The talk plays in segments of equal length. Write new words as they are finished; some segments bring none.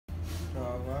So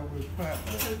while we prep,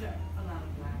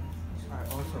 I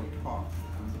also talk.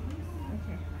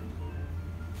 Okay.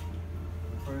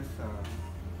 First,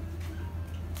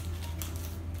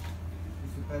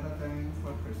 is it better than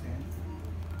what percent?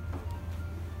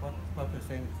 What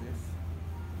percent is this?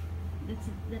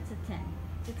 That's a 10.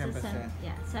 It's 10%.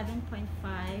 Yeah,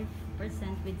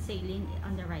 7.5% with saline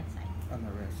on the right side. On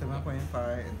the right,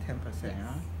 7.5 and 10%. Yes.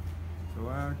 Huh? So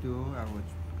what I'll do, I will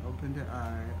open the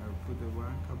eye. I'll put the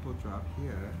couple drop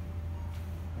here,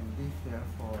 and leave there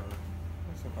for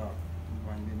just about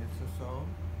 1 minute or so.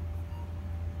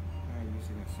 I'm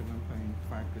using a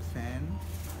 7.5%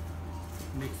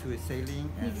 mixed with saline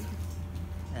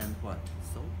and what?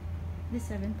 Salt? The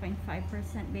 7.5%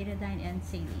 betadine and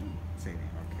saline. Saline,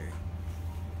 okay.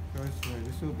 First,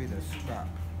 this will be the scrub.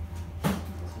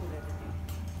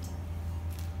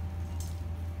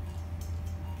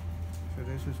 So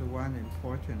this is one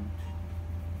important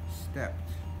step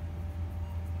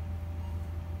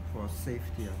for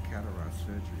safety of cataract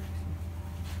surgery.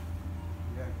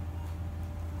 Yeah.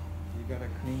 You gotta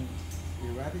clean,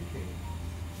 eradicate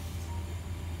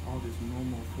all this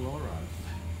normal flora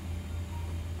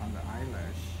on the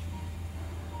eyelash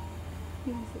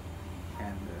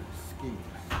and the skin,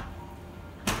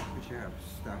 which you have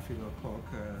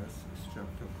staphylococcus,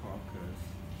 streptococcus,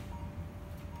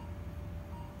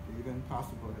 even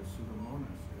possible the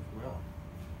pseudomonas as well.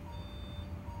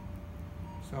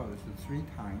 So this is 3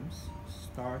 times.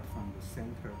 Start from the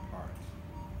center part.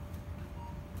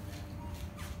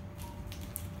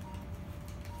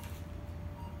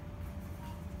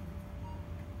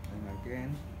 And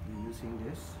again, you're using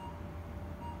this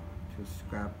to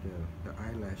scrub the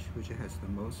eyelash, which has the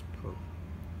most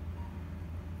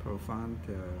profound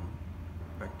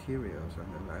bacteria on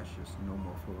the lashes,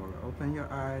 normal flora. Open your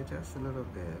eye just a little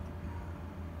bit.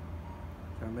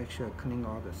 So make sure clean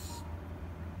all the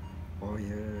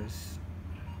oils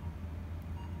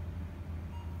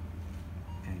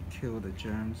and kill the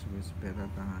germs with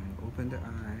betadine. Open the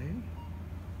eye,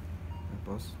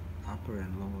 both upper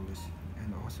and lower,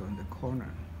 and also in the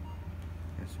corner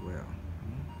as well.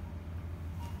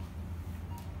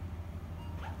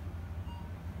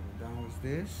 We're done with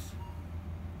this,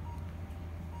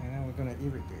 and then we're going to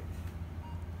irrigate.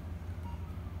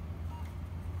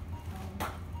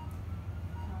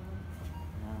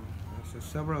 So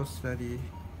several studies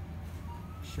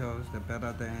shows the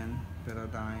betadine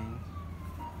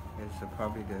is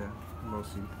probably the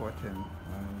most important.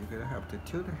 You're gonna have to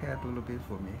tilt the head a little bit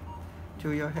for me.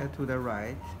 Tilt your head to the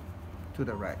right. To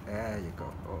the right. There you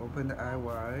go. Open the eye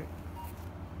wide.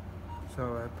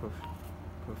 So I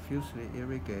profusely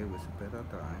irrigate with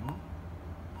betadine.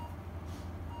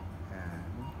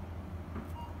 And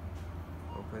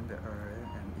open the eye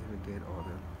and irrigate all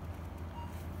the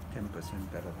 10%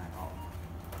 betadine off.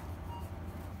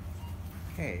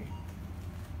 Okay.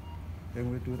 Then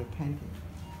we'll do the painting,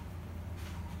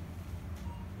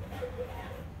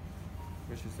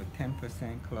 which is a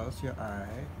 10%. Close your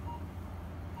eye,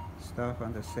 start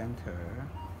on the center,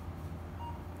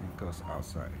 and goes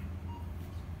outside.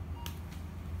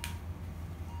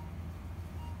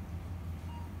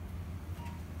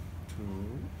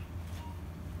 Two.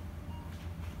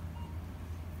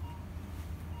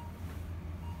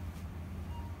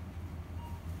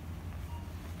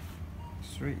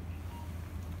 3.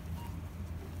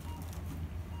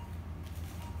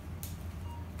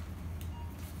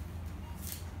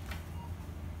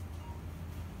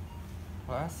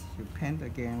 Plus, you paint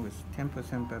again with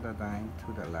 10% betadine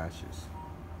to the lashes.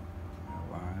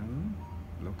 1,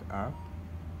 look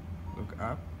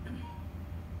up,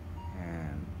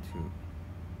 and 2.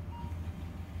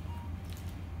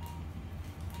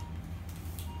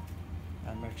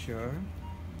 And make sure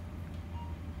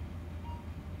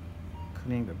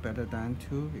clean the betadine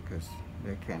too, because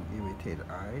they can irritate the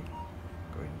eye,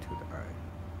 go into the eye.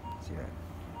 See that?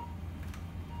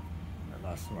 And the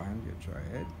last one, you try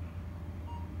it.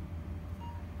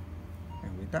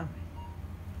 And we're done.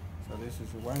 So this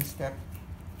is one step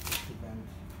to prevent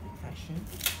infection.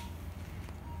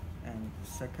 And the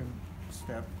second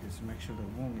step is make sure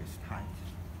the wound is tight.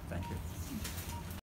 Thank you.